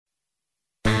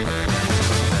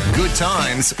Good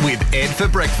times with Ed for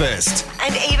breakfast.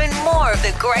 And even more of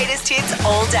the greatest hits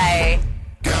all day.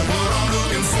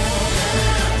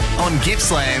 On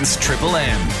Gippsland's Triple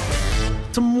M.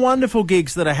 Some wonderful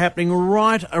gigs that are happening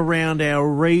right around our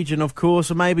region, of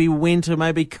course. Maybe winter,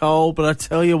 maybe cold, but I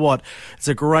tell you what, it's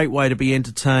a great way to be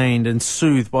entertained and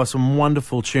soothed by some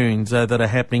wonderful tunes that are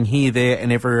happening here, there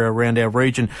and everywhere around our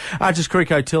region. Arches Creek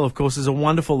Hotel, of course, is a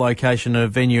wonderful location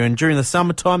and venue, and during the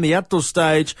summertime, the outdoor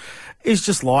stage is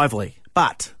just lively.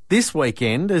 But this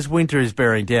weekend, as winter is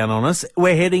bearing down on us,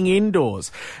 we're heading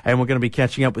indoors, and we're going to be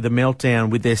catching up with The Meltdown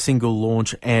with their single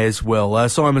launch as well.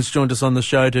 Simon's joined us on the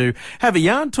show to have a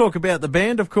yarn, talk about the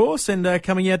band, of course, and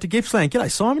coming out to Gippsland.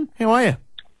 G'day, Simon. How are you?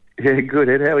 Yeah, good,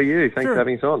 Ed. How are you? Thanks for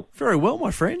having us on. Very well,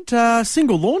 my friend.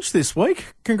 Single launch this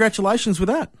week. Congratulations with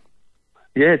that.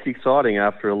 Yeah, it's exciting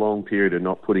after a long period of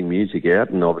not putting music out,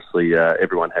 and obviously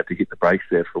everyone had to hit the brakes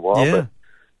there for a while. Yeah. But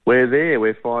we're there.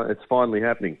 It's finally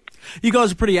happening. You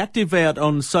guys are pretty active out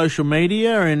on social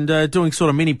media and doing sort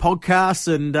of mini podcasts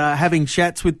and having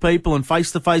chats with people and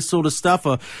face-to-face sort of stuff.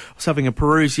 I was having a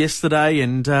peruse yesterday,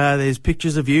 and there's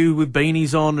pictures of you with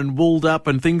beanies on and wooled up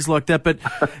and things like that. But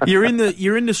you're in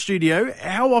the studio.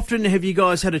 How often have you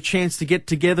guys had a chance to get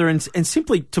together and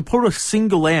simply to put a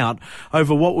single out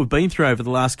over what we've been through over the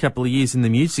last couple of years in the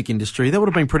music industry? That would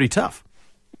have been pretty tough.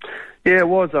 Yeah, it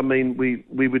was. I mean,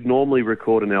 we would normally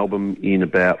record an album in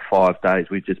about 5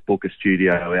 days. We'd just book a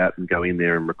studio out and go in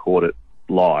there and record it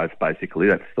live, basically.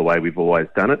 That's the way we've always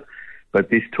done it.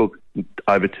 But this took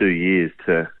over 2 years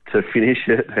to finish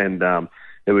it, and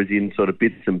it was in sort of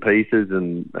bits and pieces,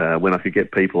 and when I could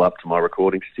get people up to my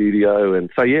recording studio. And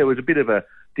so, yeah, it was a bit of a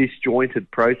disjointed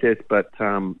process, but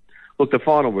look, the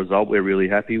final result we're really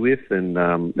happy with, and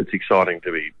it's exciting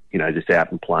to be, just out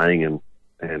and playing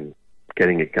and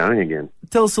getting it going again.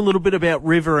 Tell us a little bit about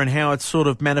River and how it's sort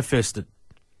of manifested.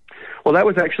 Well, that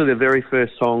was actually the very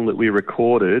first song that we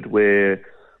recorded, where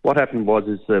what happened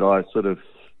is that I sort of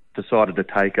decided to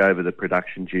take over the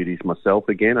production duties myself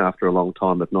again after a long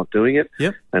time of not doing it.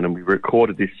 Yep. And then we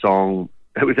recorded this song.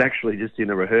 It was actually just in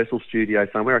a rehearsal studio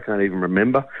somewhere. I can't even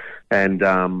remember. And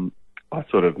I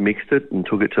sort of mixed it and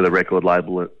took it to the record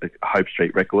label at Hope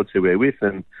Street Records, who we're with,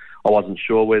 and I wasn't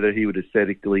sure whether he would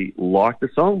aesthetically like the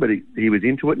song, but he was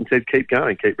into it and said, keep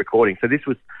going, keep recording. So this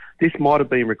might have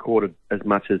been recorded as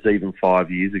much as even 5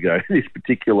 years ago, this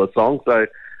particular song. So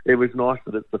it was nice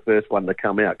that it's the first one to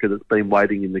come out because it's been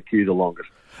waiting in the queue the longest.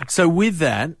 So with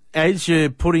that, as you're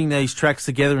putting these tracks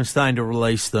together and starting to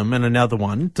release them and another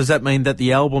one, does that mean that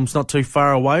the album's not too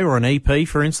far away, or an EP,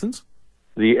 for instance?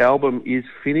 The album is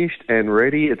finished and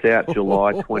ready. It's out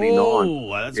July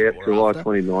 29th. July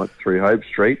 29th through Hope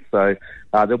Street. So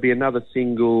there'll be another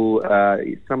single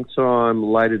sometime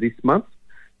later this month,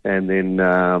 and then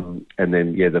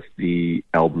the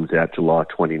album's out July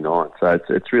 29th. So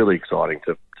it's really exciting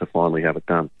to finally have it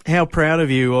done. How proud of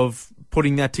you of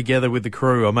putting that together with the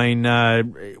crew? I mean,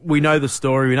 we know the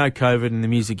story, we know COVID and the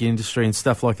music industry and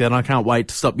stuff like that, and I can't wait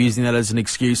to stop using that as an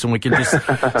excuse and we can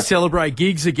just celebrate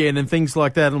gigs again and things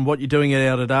like that and what you're doing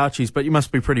out at Archie's, but you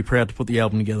must be pretty proud to put the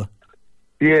album together.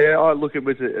 Yeah, look, it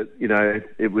was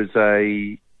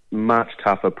a much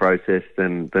tougher process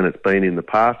than it's been in the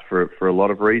past for a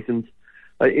lot of reasons.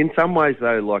 In some ways,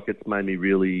 though, like, it's made me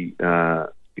really,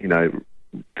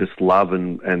 just love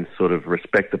and sort of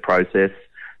respect the process.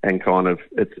 And kind of,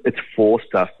 it's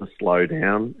forced us to slow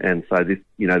down. And so this,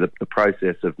 the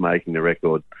process of making the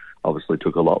record obviously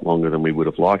took a lot longer than we would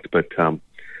have liked. But,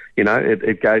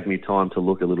 it gave me time to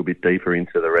look a little bit deeper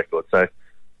into the record. So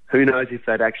who knows if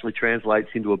that actually translates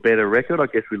into a better record? I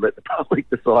guess we let the public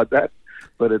decide that.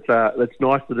 But it's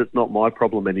nice that it's not my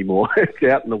problem anymore. It's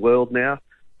out in the world now.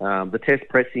 The test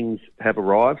pressings have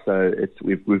arrived. So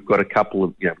we've got a couple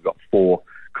of, we've got 4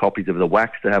 copies of the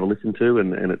wax to have a listen to,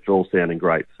 and it's all sounding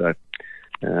great. So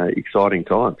exciting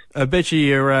times. I bet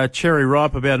you're cherry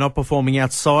ripe about not performing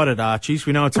outside at Archie's.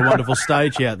 We know it's a wonderful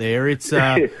stage out there. It's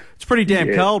pretty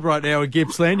damn cold right now in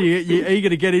Gippsland. You eager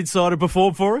to get inside and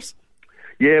perform for us?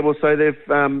 Yeah, well, so they've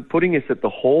putting us at the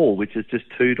hall, which is just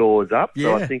 2 doors up.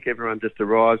 Yeah. So I think everyone just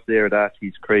arrives there at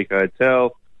Archie's Creek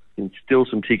Hotel. And still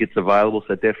some tickets available,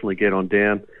 so definitely get on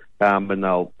down. And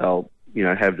they'll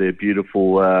have their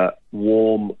beautiful,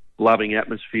 warm, loving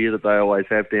atmosphere that they always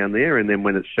have down there. And then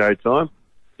when it's showtime,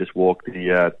 just walk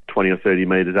the 20 or 30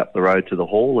 metres up the road to the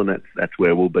hall, and that's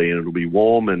where we'll be. And it'll be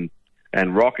warm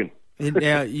and rocking.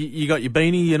 Now, you got your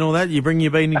beanie and all that? You bring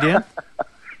your beanie down?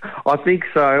 I think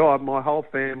so. My whole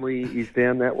family is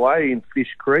down that way in Fish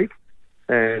Creek,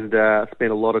 and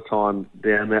spent a lot of time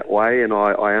down that way. And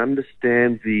I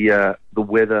understand the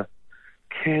weather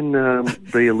can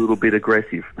be a little bit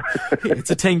aggressive. It's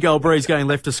a 10-goal breeze going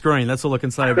left to screen. That's all I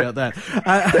can say about that.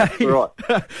 That's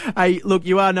right. Hey, look,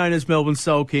 you are known as Melbourne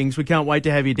Soul Kings. We can't wait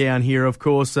to have you down here, of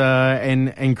course,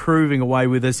 and cruising away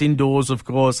with us indoors, of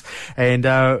course. And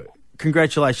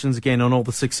congratulations again on all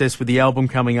the success with the album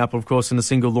coming up, of course, in a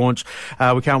single launch.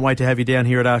 We can't wait to have you down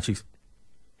here at Archie's.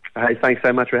 Hey, thanks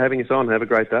so much for having us on. Have a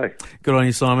great day. Good on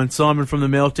you, Simon. Simon from The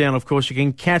Meltdown, of course. You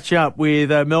can catch up with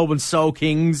Melbourne Soul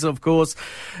Kings, of course.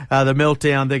 The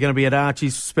Meltdown, they're going to be at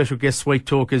Archie's special guest Sweet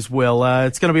Talk as well.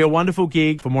 It's going to be a wonderful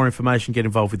gig. For more information, get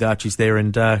involved with Archie's there,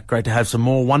 and great to have some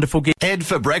more wonderful gigs. Ed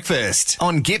for breakfast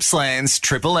on Gippsland's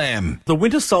Triple M. The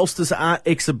Winter Solstice Art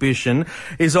Exhibition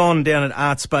is on down at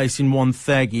Art Space in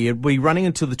Wonthaggi. It'll be running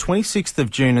until the 26th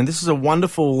of June, and this is a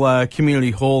wonderful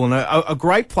community hall and a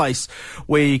great place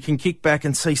where you can kick back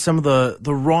and see some of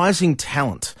the rising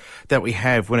talent that we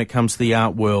have when it comes to the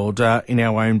art world in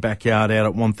our own backyard out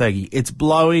at Wonthaggi. It's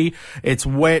blowy, it's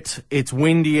wet, it's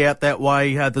windy out that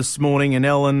way this morning, and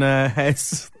Ellen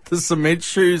has the cement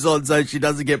shoes on so she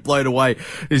doesn't get blown away,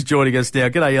 is joining us now.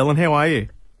 G'day, Ellen. How are you?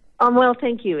 I'm well,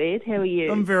 thank you, Ed. How are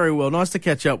you? I'm very well. Nice to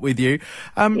catch up with you.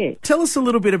 Yeah. Tell us a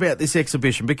little bit about this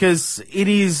exhibition, because it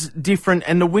is different,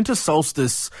 and the winter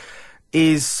solstice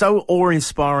is so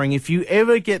awe-inspiring. If you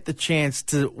ever get the chance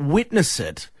to witness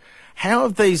it, how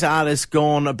have these artists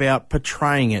gone about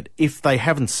portraying it if they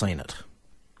haven't seen it?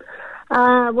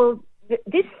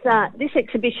 This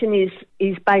exhibition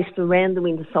is based around the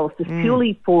winter solstice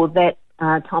purely for that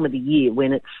time of the year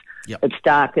when it's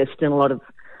darkest and a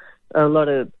lot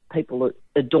of people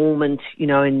are dormant, in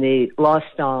their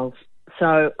lifestyles.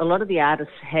 So a lot of the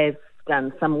artists have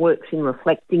done some works in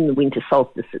reflecting the winter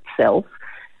solstice itself.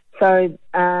 So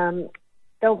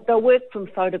they'll work from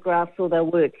photographs, or they'll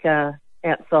work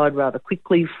outside rather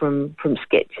quickly from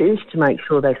sketches to make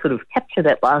sure they sort of capture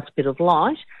that last bit of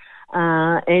light.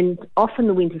 And often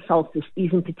the winter solstice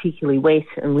isn't particularly wet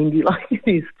and windy like it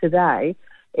is today.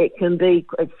 It can be,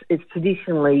 it's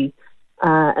traditionally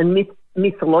and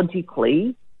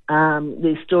mythologically,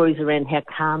 there's stories around how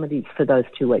calm it is for those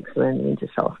 2 weeks around the winter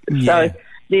solstice. Yeah. So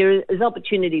there is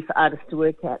opportunity for artists to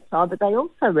work outside, but they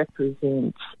also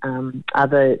represent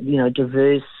other,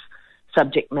 diverse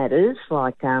subject matters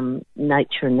like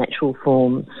nature and natural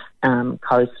forms,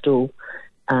 coastal,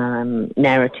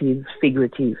 narrative,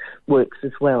 figurative works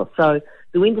as well. So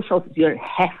the winter solstice, you don't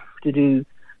have to do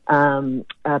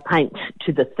paint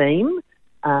to the theme,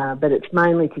 but it's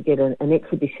mainly to get an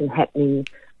exhibition happening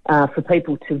for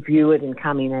people to view it and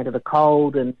come in out of the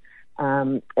cold. And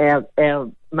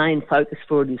our main focus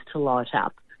for it is to light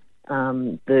up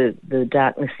the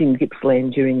darkness in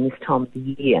Gippsland during this time of the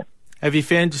year. Have you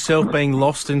found yourself being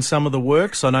lost in some of the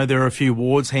works? I know there are a few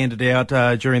awards handed out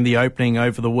during the opening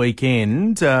over the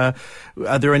weekend. Are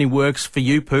there any works for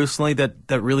you personally that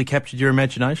really captured your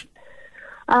imagination?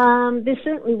 There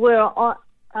certainly were.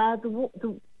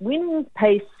 The winning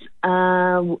piece,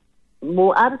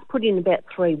 artists put in about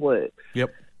 3 works. Yep.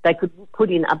 They could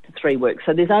put in up to 3 works.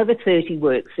 So there's over 30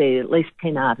 works there. At least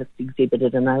 10 artists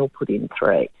exhibited, and they all put in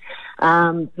 3.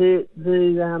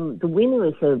 The winner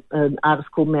is an artist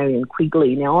called Marion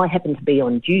Quigley. Now, I happen to be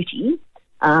on duty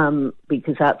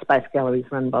because Art Space Gallery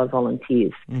is run by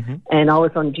volunteers. Mm-hmm. And I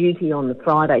was on duty on the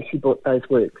Friday. She brought those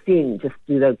works in just as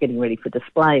they were getting ready for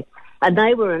display. And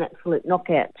they were an absolute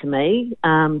knockout to me.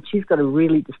 She's got a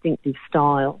really distinctive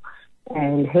style,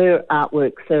 and her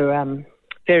artworks are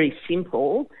very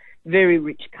simple, very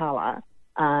rich colour,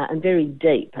 and very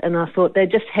deep. And I thought they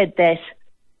just had that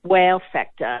wow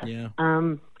factor. Yeah.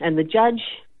 And the judge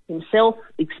himself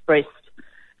expressed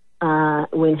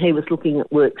when he was looking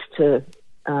at works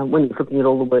when he was looking at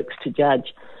all the works to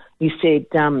judge, he said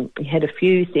he had a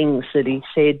few things that he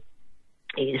said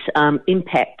is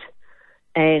impact.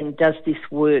 And does this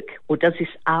work, or does this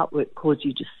artwork cause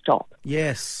you to stop?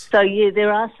 Yes. So, yeah,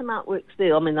 there are some artworks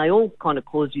there. I mean, they all kind of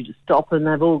cause you to stop, and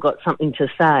they've all got something to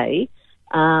say.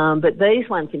 But these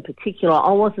ones in particular,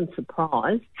 I wasn't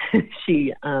surprised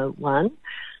she won.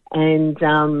 And,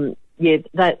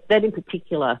 that in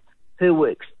particular, her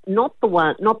works, not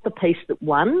the piece that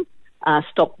won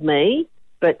stopped me,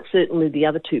 but certainly the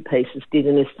other 2 pieces did,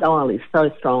 and her style is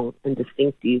so strong and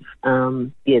distinctive.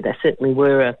 They certainly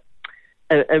were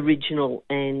original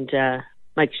and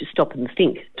makes you stop and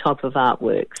think type of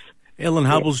artworks. Ellen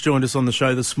Hubbell's joined us on the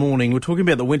show this morning. We're talking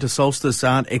about the Winter Solstice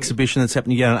Art Exhibition that's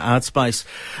happening down at Art Space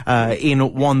in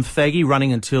Wonthaggi,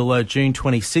 running until June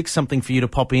 26th, something for you to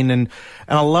pop in. And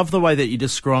I love the way that you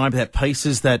describe that,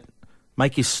 pieces that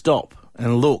make you stop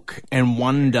and look and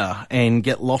wonder and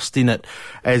get lost in it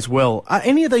as well. Are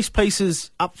any of these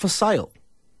pieces up for sale?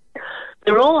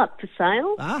 They're all up for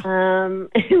sale,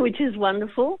 which is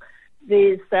wonderful.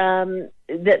 There's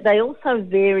they also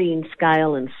vary in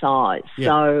scale and size. Yeah.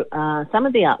 So some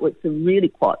of the artworks are really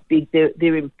quite big.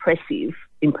 They're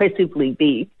impressively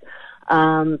big.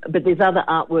 But there's other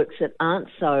artworks that aren't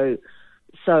so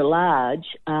large,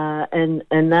 and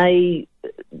they,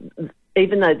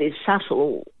 even though they're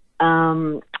subtle,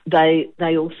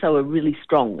 they also are really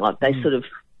strong. Like they sort of,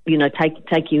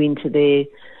 take you into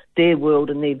their world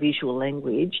and their visual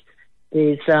language.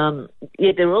 There's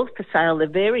they're all for sale. They're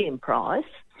vary in price,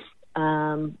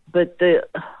 but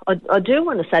I do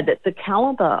want to say that the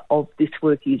calibre of this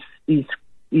work is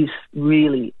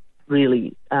really,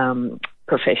 really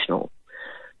professional.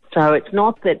 So it's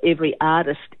not that every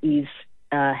artist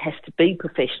has to be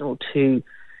professional to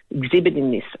exhibit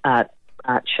in this art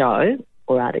show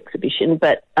or art exhibition,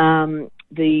 but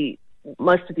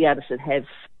most of the artists that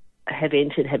have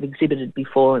entered have exhibited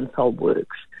before and sold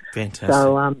works. Fantastic.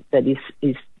 So that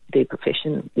is their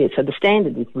profession. Yeah, so the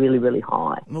standard is really, really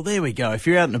high. Well, there we go. If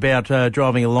you're out and about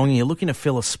driving along and you're looking to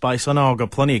fill a space, I know I've got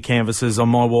plenty of canvases on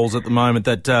my walls at the moment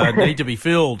that need to be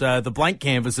filled. The blank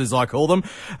canvases, I call them.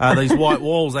 These white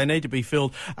walls, they need to be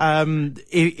filled.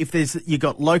 If you've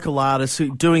got local artists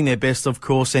who doing their best, of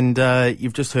course, and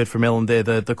you've just heard from Ellen there,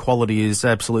 the quality is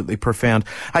absolutely profound.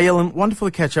 Hey, Ellen, wonderful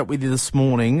to catch up with you this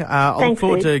morning. I look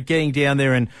forward to getting down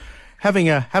there and having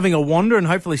a wander and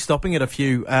hopefully stopping at a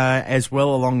few as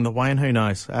well along the way, and who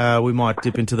knows, we might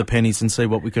dip into the pennies and see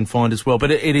what we can find as well. But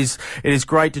it is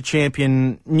great to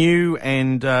champion new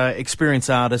and experienced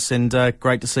artists, and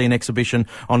great to see an exhibition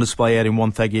on display out in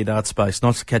Wonthaggi at Art Space.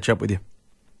 Nice to catch up with you.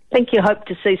 Thank you. Hope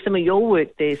to see some of your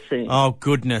work there soon. Oh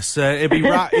goodness, it'll be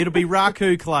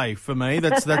raku clay for me.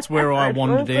 That's where I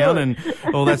wander down and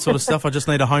all that sort of stuff. I just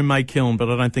need a homemade kiln, but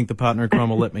I don't think the partner in crime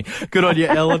will let me. Good on you,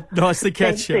 Ellen. Nice to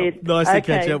catch up. Nice to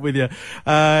catch up with you,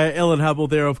 Ellen Hubble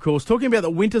there, of course, talking about the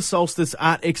Winter Solstice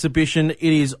Art Exhibition. It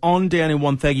is on down in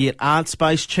Wonthaggi at Art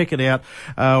Space. Check it out.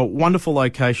 Wonderful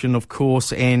location, of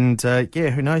course, and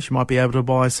who knows, you might be able to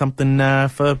buy something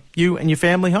for you and your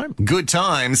family home. Good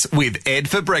times with Ed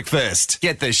for breakfast.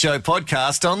 Get the show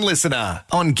podcast on Listener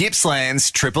on Gippsland's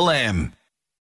Triple M.